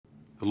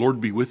The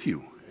Lord be with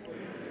you.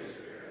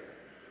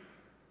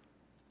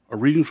 A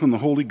reading from the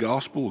Holy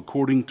Gospel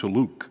according to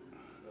Luke.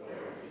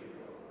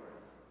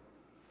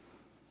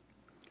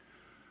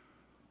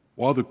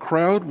 While the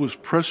crowd was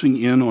pressing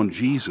in on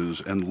Jesus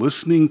and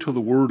listening to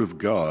the word of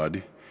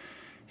God,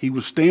 he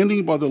was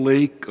standing by the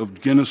lake of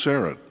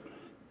Gennesaret.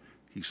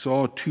 He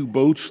saw 2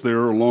 boats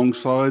there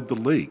alongside the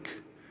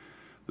lake.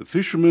 The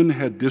fishermen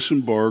had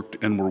disembarked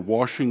and were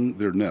washing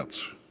their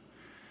nets.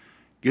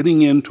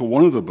 Getting into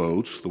one of the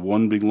boats, the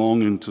one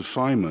belonging to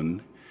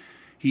Simon,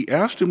 he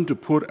asked him to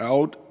put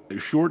out a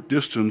short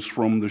distance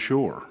from the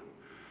shore.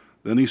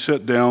 Then he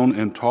sat down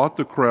and taught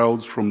the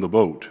crowds from the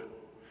boat.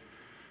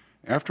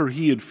 After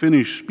he had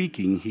finished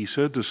speaking, he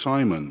said to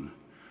Simon,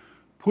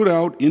 "Put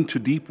out into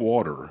deep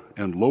water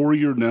and lower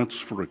your nets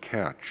for a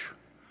catch."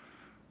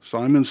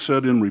 Simon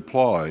said in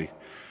reply,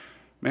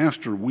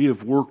 "Master, we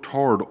have worked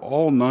hard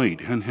all night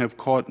and have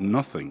caught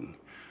nothing,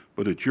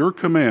 but at your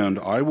command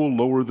I will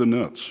lower the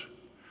nets."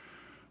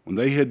 When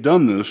they had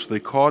done this, they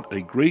caught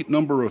a great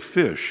number of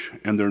fish,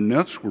 and their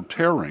nets were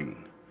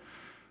tearing.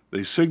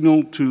 They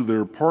signaled to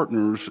their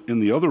partners in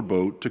the other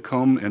boat to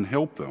come and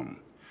help them.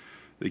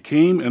 They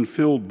came and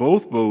filled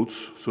both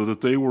boats so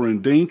that they were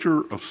in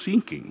danger of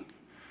sinking.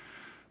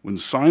 When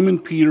Simon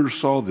Peter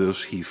saw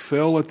this, he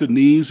fell at the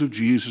knees of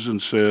Jesus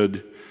and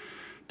said,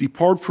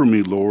 "Depart from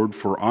me, Lord,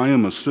 for I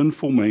am a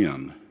sinful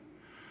man."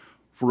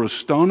 For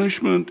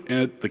astonishment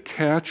at the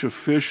catch of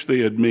fish they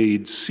had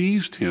made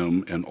seized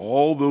him and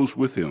all those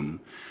with him,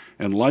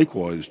 and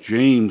likewise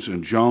James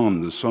and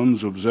John, the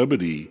sons of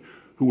Zebedee,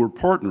 who were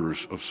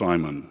partners of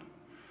Simon.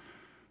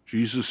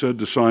 Jesus said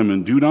to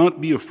Simon, "Do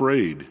not be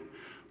afraid.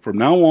 From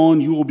now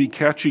on you will be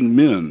catching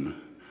men."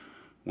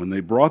 When they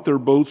brought their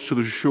boats to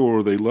the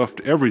shore, they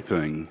left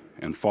everything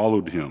and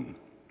followed him.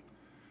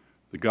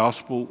 The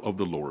Gospel of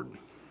the Lord.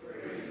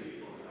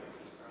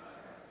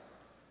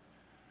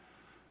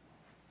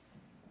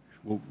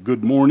 Well,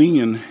 good morning,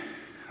 and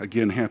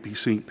again, happy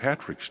St.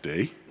 Patrick's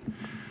Day.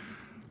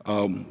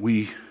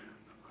 We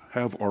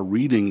have our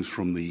readings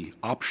from the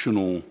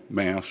optional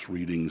Mass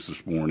readings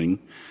this morning,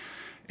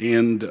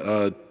 and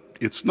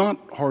it's not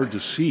hard to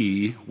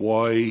see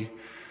why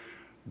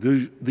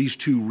these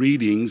 2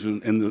 readings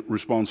and the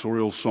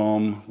responsorial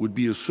psalm would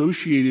be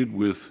associated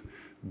with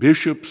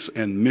bishops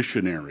and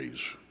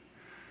missionaries,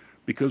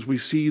 because we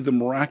see the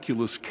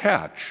miraculous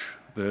catch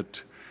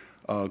that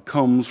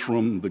comes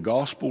from the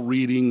gospel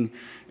reading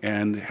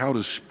and how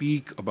to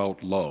speak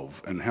about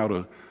love and how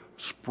to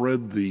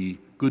spread the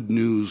good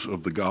news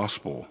of the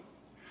gospel.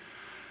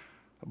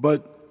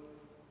 But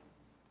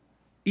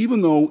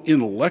even though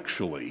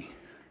intellectually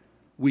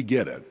we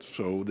get it,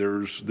 so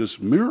there's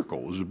this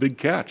miracle, there's a big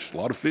catch, a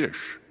lot of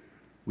fish,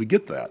 we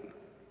get that.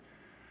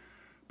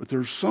 But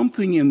there's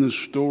something in this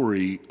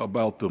story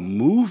about the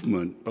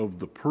movement of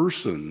the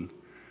person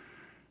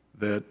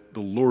that the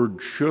Lord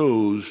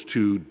chose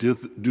to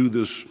do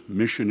this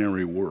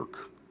missionary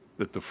work,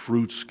 that the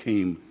fruits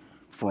came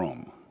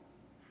from.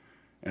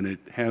 And it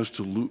has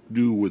to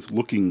do with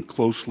looking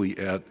closely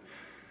at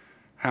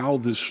how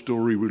this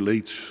story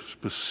relates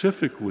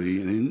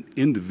specifically and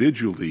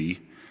individually,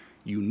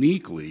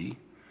 uniquely,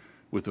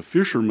 with the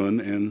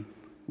fisherman and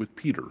with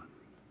Peter.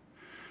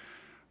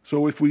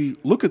 So if we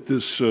look at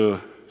this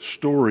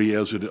story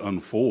as it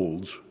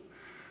unfolds,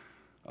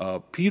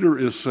 Peter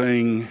is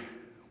saying,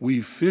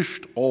 "We've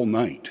fished all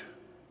night."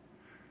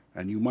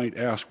 And you might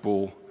ask,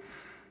 well,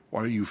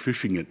 why are you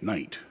fishing at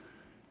night?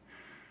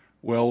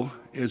 Well,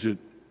 as it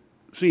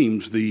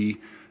seems, the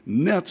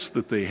nets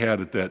that they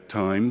had at that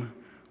time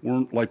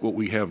weren't like what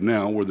we have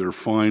now, where they're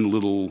fine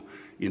little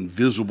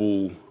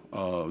invisible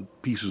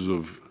pieces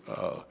of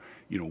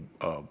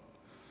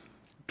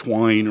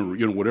twine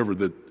or whatever,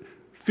 that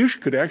fish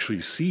could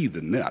actually see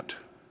the net.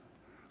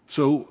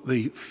 So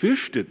they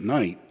fished at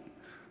night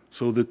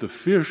so that the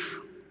fish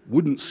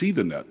wouldn't see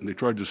the net, and they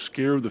tried to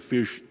scare the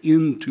fish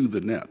into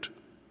the net.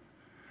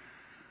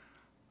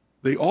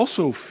 They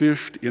also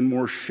fished in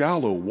more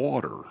shallow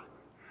water,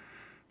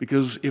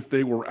 because if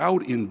they were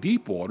out in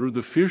deep water,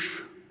 the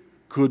fish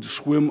could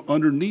swim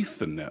underneath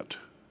the net.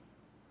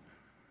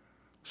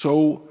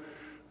 So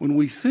when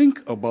we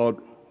think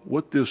about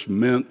what this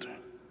meant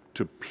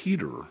to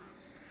Peter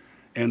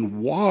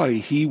and why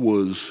he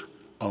was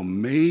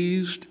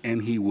amazed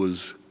and he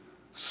was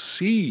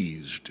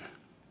seized,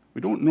 we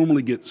don't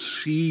normally get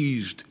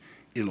seized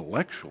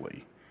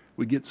intellectually.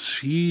 We get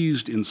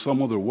seized in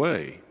some other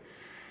way.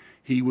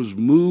 He was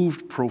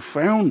moved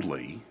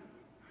profoundly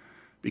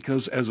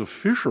because as a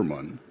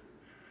fisherman,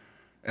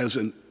 as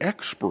an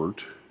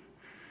expert,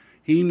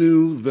 he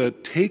knew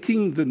that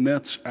taking the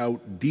nets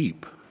out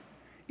deep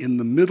in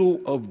the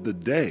middle of the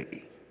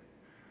day,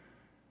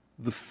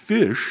 the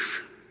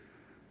fish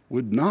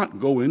would not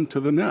go into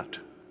the net.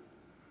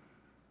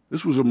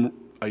 This was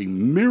a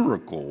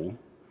miracle,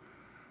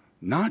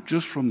 not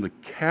just from the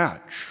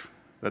catch,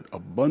 that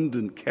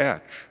abundant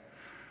catch,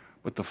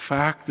 but the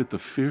fact that the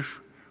fish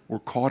were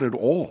caught at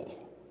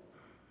all.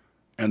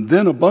 And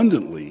then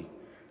abundantly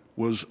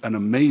was an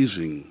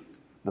amazing,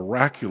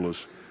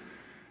 miraculous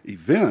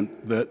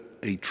event that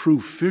a true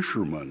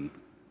fisherman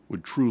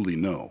would truly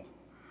know.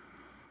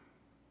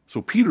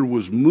 So Peter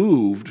was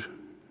moved,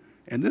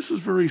 and this is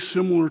very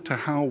similar to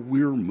how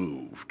we're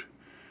moved.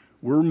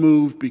 We're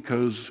moved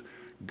because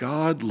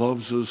God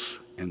loves us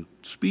and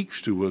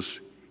speaks to us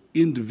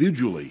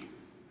individually.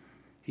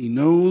 He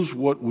knows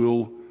what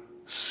will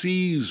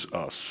seize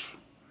us,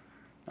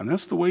 and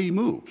that's the way he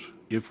moves,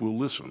 if we'll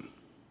listen.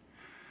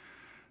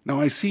 Now,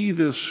 I see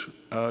this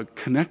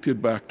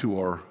connected back to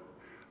our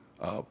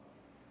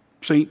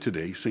saint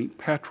today, St.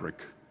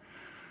 Patrick,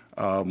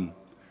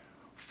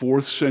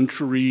 4th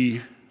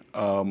century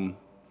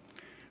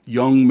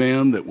young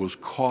man that was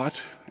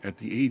caught at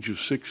the age of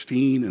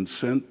 16 and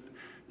sent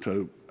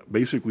to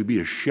basically be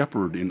a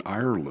shepherd in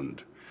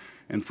Ireland.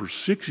 And for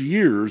 6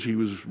 years, he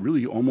was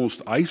really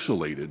almost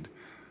isolated,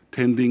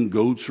 tending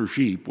goats or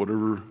sheep,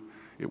 whatever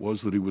it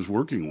was that he was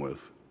working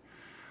with,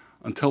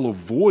 until a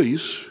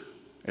voice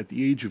at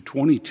the age of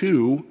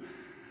 22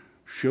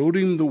 showed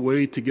him the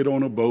way to get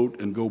on a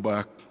boat and go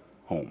back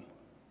home.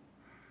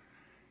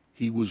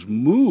 He was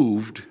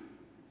moved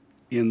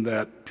in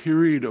that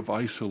period of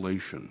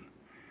isolation.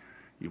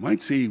 You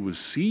might say he was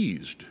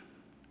seized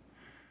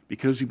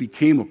because he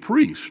became a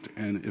priest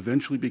and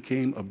eventually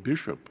became a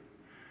bishop.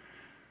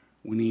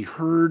 When he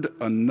heard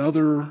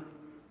another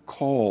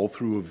call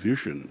through a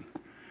vision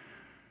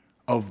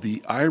of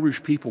the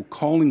Irish people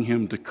calling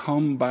him to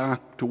come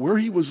back to where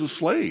he was a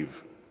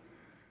slave.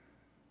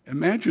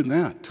 Imagine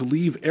that, to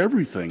leave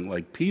everything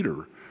like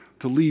Peter,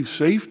 to leave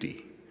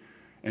safety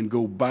and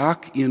go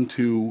back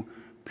into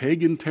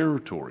pagan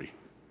territory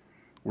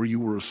where you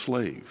were a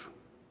slave.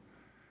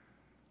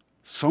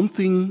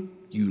 Something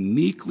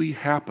uniquely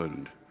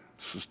happened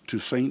to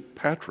St.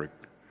 Patrick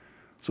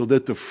so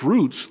that the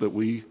fruits that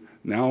we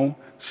now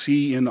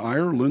see in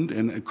Ireland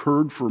and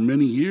occurred for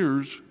many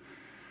years,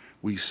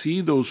 we see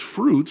those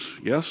fruits,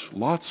 yes,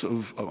 lots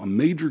of a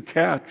major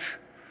catch,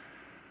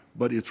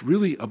 but it's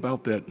really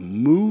about that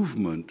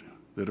movement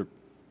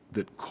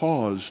that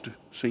caused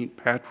St.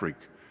 Patrick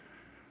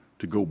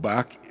to go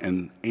back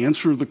and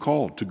answer the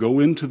call, to go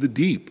into the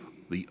deep,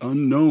 the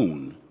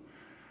unknown.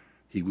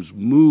 He was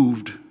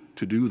moved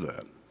to do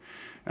that.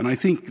 And I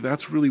think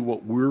that's really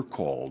what we're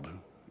called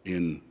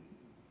in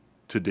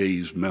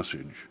today's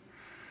message.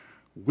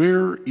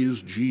 Where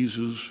is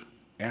Jesus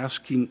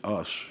asking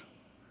us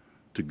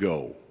to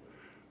go?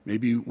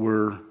 Maybe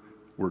we're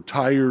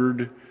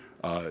tired.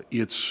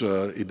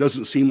 It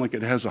doesn't seem like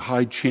it has a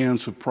high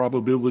chance of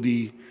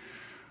probability.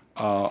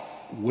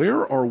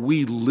 Where are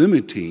we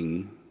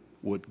limiting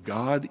what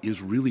God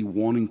is really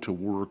wanting to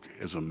work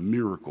as a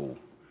miracle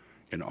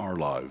in our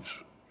lives,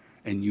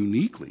 and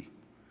uniquely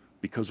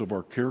because of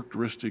our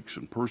characteristics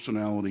and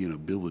personality and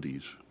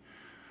abilities?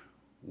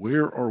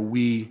 Where are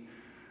we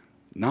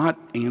not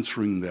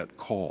answering that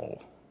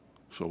call?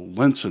 So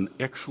Lent's an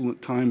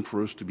excellent time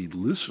for us to be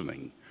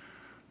listening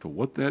to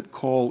what that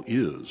call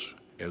is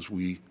as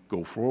we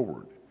go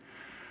forward.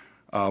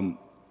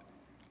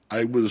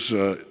 I was,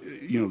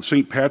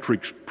 St.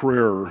 Patrick's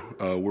prayer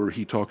where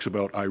he talks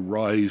about, I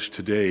rise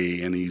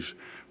today, and he's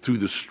through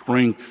the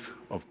strength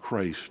of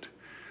Christ.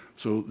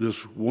 So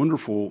this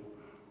wonderful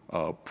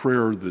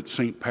prayer that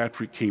St.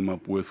 Patrick came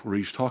up with, where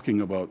he's talking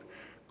about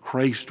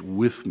Christ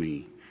with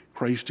me,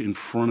 Christ in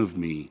front of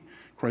me,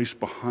 Christ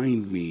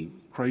behind me,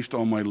 Christ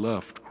on my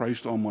left,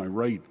 Christ on my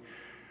right.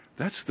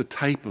 That's the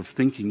type of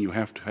thinking you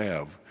have to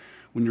have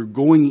when you're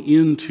going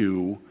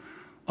into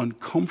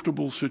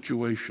uncomfortable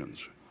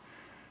situations.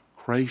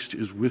 Christ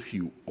is with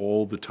you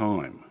all the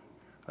time.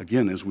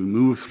 Again, as we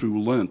move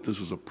through Lent, this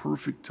is a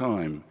perfect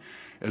time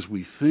as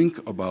we think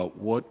about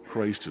what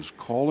Christ is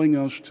calling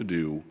us to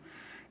do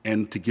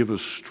and to give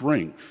us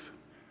strength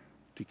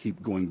to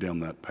keep going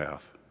down that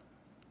path.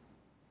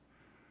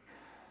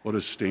 Let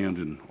us stand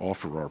and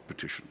offer our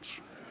petitions.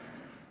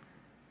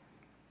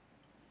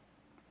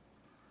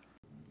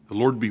 The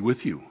Lord be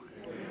with you.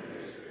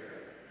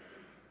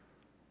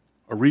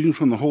 A reading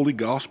from the Holy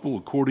Gospel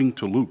according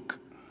to Luke.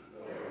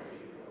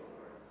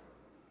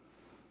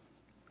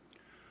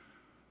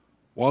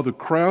 While the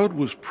crowd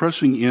was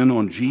pressing in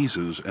on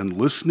Jesus and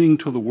listening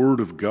to the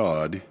word of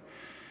God,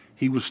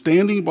 he was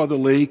standing by the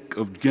lake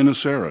of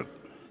Gennesaret.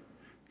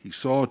 He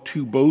saw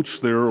 2 boats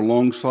there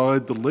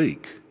alongside the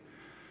lake.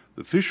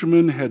 The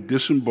fishermen had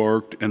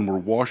disembarked and were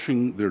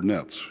washing their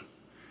nets.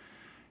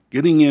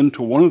 Getting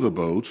into one of the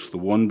boats, the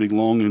one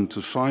belonging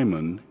to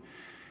Simon,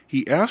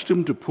 he asked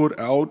him to put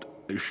out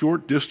a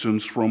short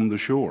distance from the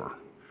shore.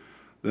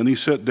 Then he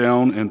sat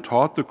down and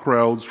taught the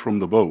crowds from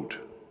the boat.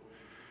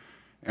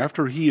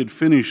 After he had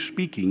finished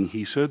speaking,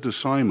 he said to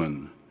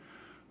Simon,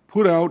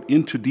 "Put out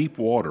into deep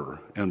water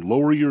and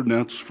lower your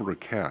nets for a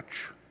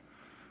catch."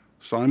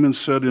 Simon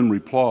said in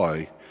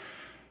reply,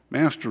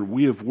 "Master,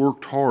 we have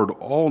worked hard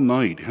all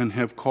night and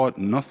have caught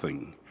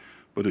nothing,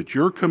 but at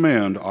your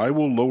command I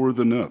will lower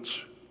the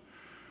nets."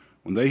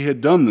 When they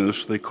had done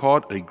this, they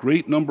caught a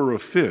great number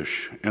of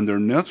fish, and their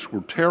nets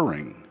were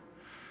tearing.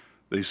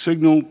 They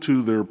signaled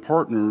to their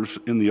partners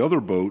in the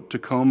other boat to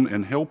come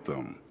and help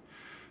them.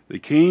 They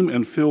came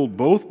and filled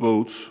both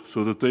boats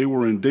so that they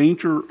were in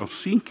danger of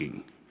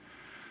sinking.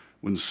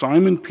 When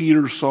Simon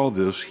Peter saw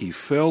this, he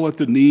fell at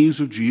the knees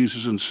of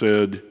Jesus and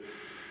said,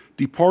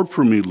 "Depart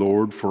from me,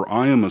 Lord, for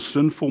I am a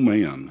sinful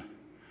man."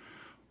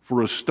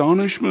 For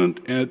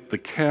astonishment at the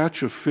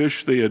catch of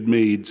fish they had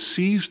made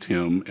seized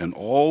him and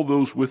all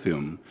those with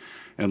him,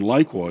 and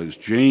likewise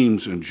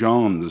James and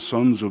John, the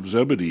sons of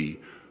Zebedee,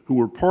 who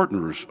were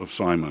partners of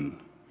Simon.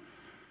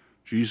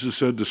 Jesus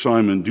said to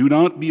Simon, "Do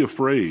not be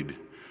afraid.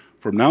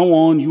 From now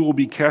on you will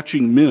be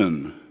catching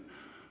men."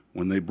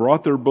 When they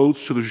brought their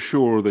boats to the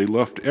shore, they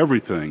left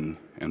everything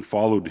and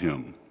followed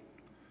him.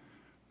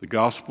 The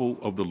Gospel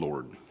of the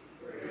Lord.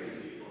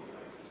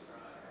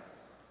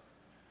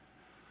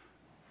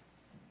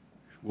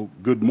 Well,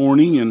 good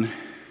morning, and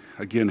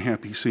again,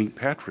 happy St.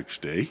 Patrick's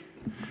Day.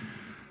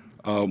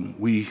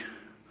 We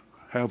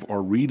have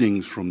our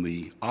readings from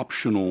the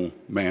optional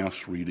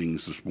Mass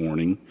readings this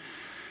morning,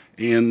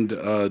 and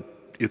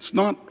it's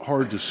not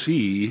hard to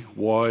see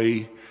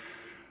why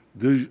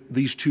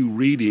these two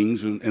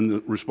readings and the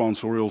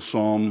responsorial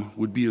psalm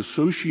would be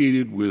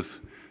associated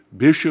with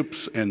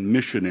bishops and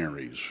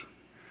missionaries,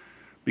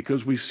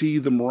 because we see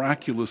the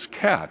miraculous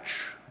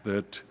catch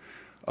that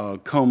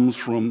comes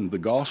from the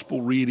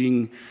gospel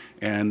reading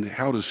and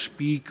how to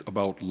speak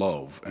about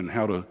love and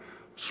how to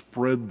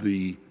spread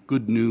the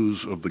good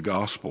news of the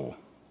gospel.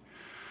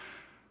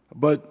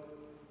 But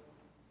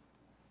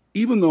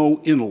even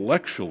though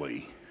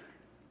intellectually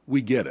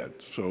we get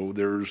it, so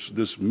there's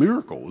this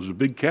miracle, there's a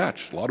big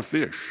catch, a lot of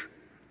fish,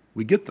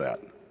 we get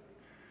that.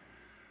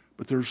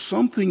 But there's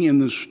something in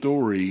this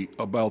story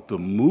about the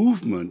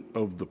movement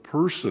of the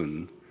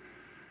person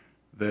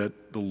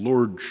that the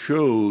Lord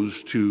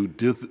chose to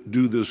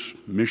do this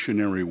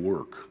missionary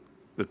work,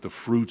 that the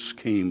fruits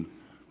came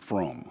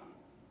from.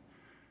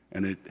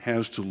 And it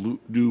has to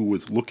do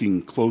with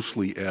looking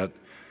closely at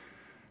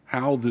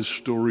how this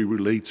story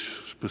relates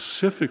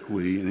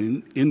specifically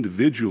and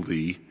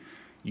individually,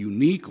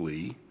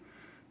 uniquely,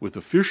 with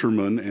the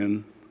fisherman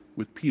and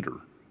with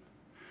Peter.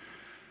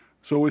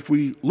 So if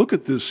we look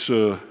at this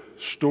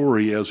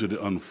story as it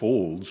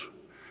unfolds,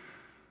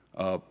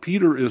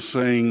 Peter is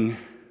saying,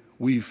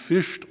 "We've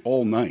fished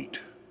all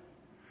night."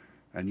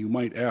 And you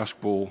might ask,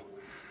 well,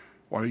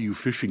 why are you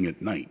fishing at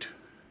night?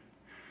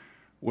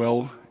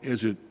 Well,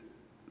 as it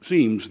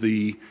seems,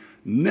 the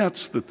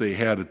nets that they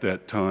had at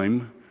that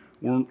time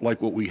weren't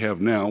like what we have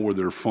now, where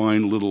they're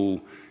fine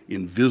little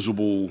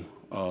invisible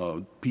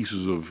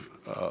pieces of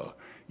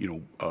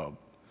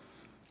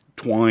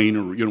twine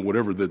or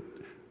whatever, that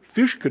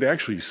fish could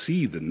actually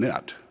see the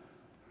net.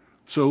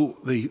 So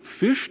they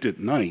fished at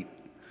night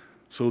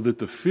so that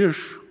the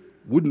fish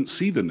wouldn't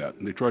see the net,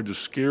 and they tried to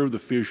scare the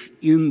fish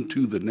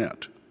into the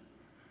net.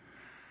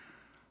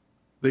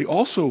 They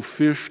also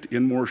fished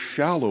in more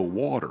shallow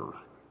water,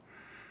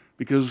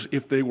 because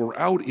if they were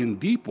out in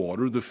deep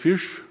water, the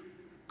fish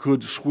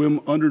could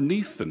swim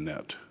underneath the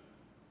net.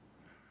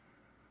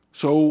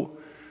 So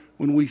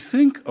when we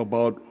think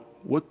about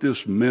what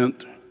this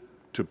meant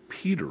to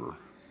Peter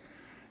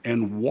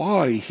and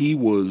why he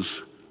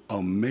was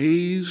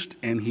amazed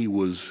and he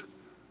was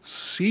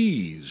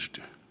seized,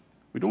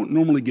 we don't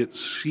normally get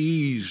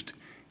seized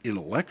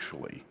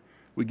intellectually.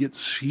 We get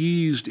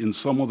seized in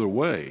some other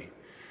way.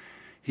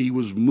 He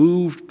was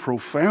moved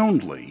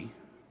profoundly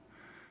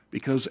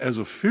because as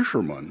a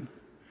fisherman,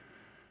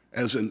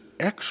 as an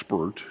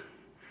expert,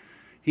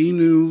 he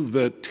knew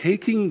that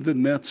taking the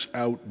nets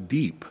out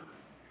deep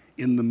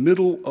in the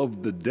middle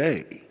of the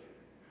day,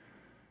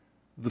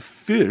 the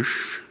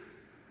fish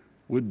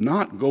would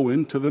not go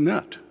into the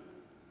net.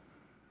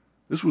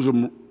 This was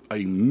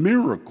a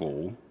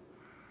miracle,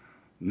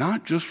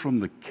 not just from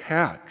the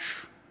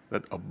catch,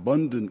 that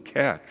abundant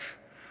catch,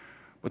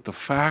 but the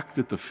fact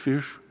that the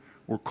fish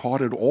were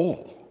caught at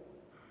all.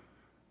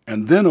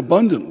 And then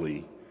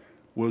abundantly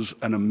was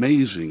an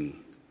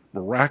amazing,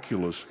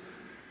 miraculous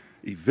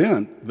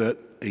event that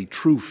a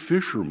true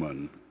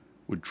fisherman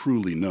would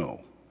truly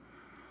know.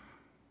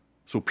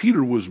 So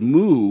Peter was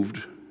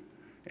moved,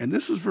 and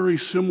this is very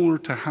similar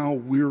to how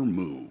we're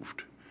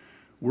moved.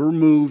 We're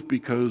moved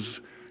because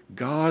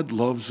God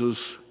loves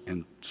us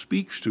and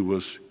speaks to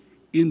us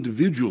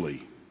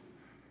individually.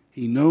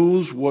 He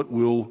knows what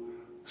will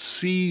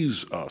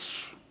seize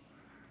us,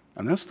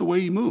 and that's the way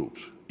he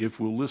moves, if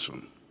we'll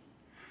listen.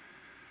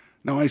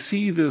 Now I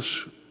see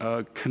this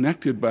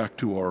connected back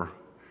to our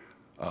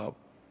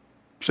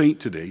saint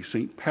today,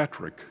 St.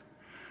 Patrick,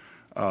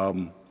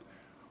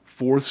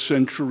 4th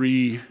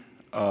century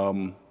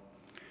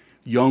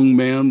young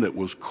man that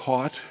was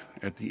caught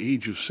at the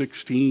age of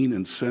 16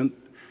 and sent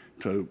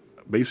to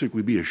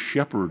basically be a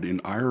shepherd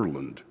in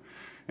Ireland.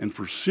 And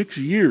for 6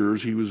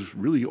 years, he was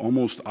really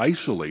almost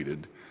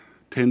isolated,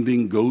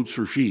 tending goats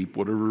or sheep,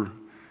 whatever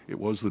it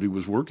was that he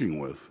was working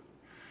with,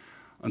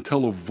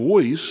 until a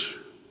voice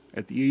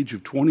at the age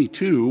of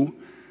 22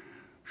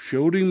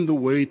 showed him the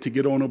way to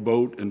get on a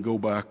boat and go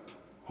back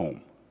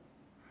home.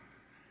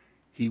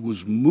 He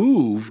was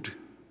moved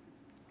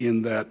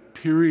in that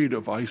period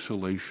of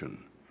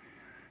isolation.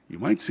 You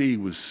might say he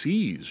was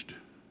seized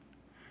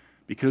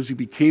because he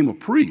became a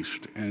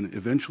priest and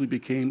eventually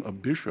became a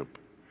bishop.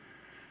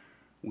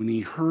 when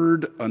he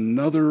heard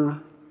another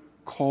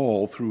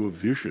call through a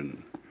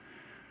vision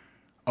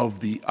of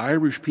the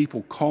Irish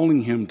people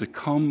calling him to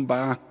come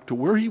back to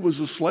where he was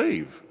a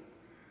slave.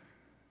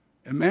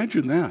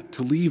 Imagine that,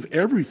 to leave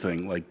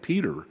everything like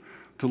Peter,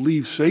 to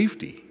leave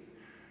safety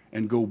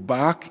and go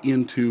back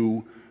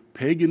into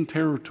pagan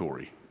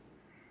territory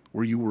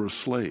where you were a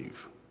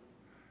slave.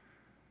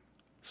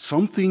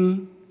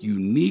 Something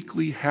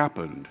uniquely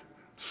happened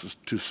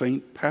to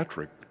St.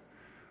 Patrick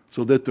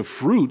so that the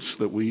fruits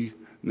that we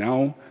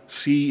now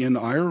see in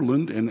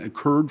Ireland and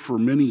occurred for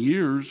many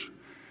years,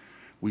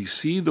 we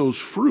see those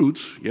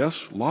fruits,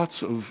 yes,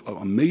 lots of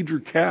a major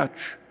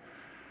catch,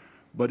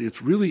 but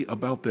it's really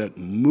about that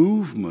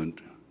movement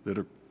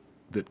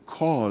that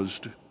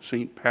caused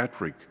St.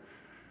 Patrick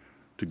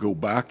to go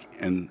back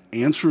and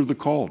answer the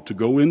call, to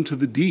go into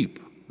the deep,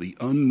 the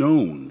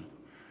unknown.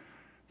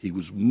 He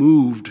was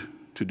moved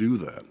to do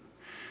that.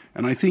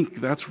 And I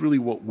think that's really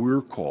what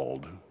we're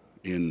called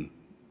in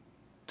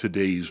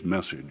today's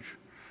message.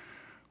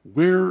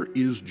 Where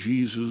is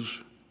Jesus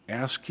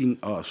asking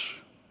us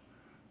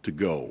to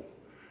go?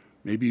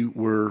 Maybe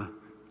we're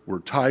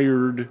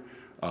tired.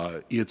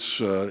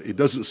 It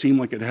doesn't seem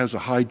like it has a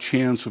high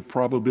chance of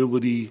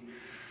probability.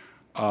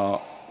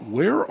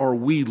 Where are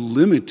we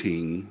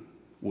limiting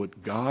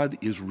what God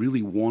is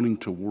really wanting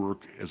to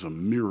work as a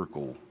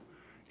miracle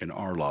in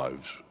our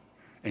lives,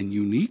 and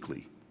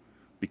uniquely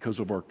because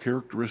of our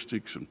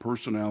characteristics and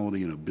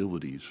personality and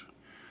abilities?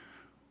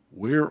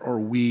 Where are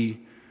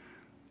we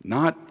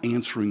not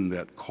answering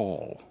that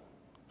call?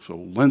 So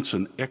Lent's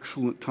an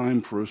excellent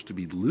time for us to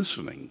be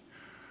listening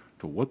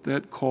to what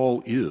that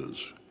call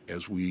is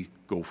as we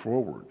go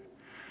forward.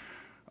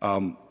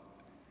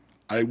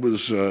 I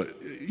was,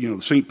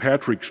 St.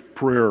 Patrick's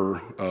prayer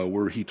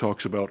where he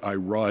talks about, I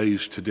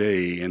rise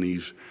today, and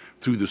he's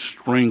through the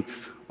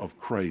strength of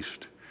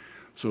Christ.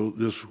 So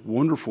this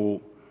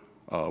wonderful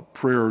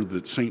prayer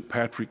that St.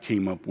 Patrick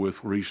came up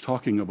with, where he's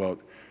talking about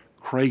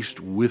Christ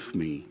with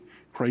me,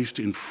 Christ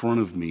in front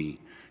of me,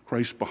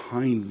 Christ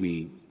behind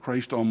me,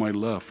 Christ on my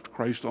left,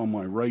 Christ on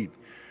my right.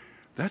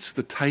 That's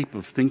the type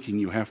of thinking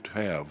you have to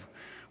have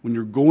when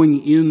you're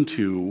going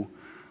into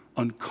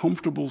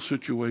uncomfortable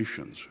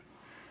situations.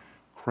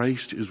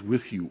 Christ is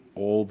with you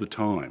all the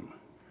time.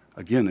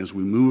 Again, as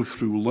we move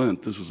through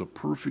Lent, this is a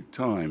perfect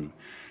time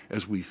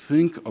as we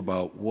think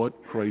about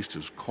what Christ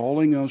is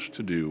calling us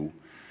to do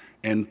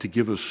and to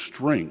give us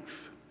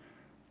strength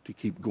to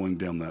keep going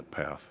down that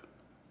path.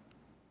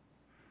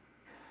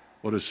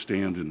 Let us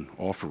stand and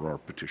offer our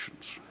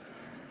petitions.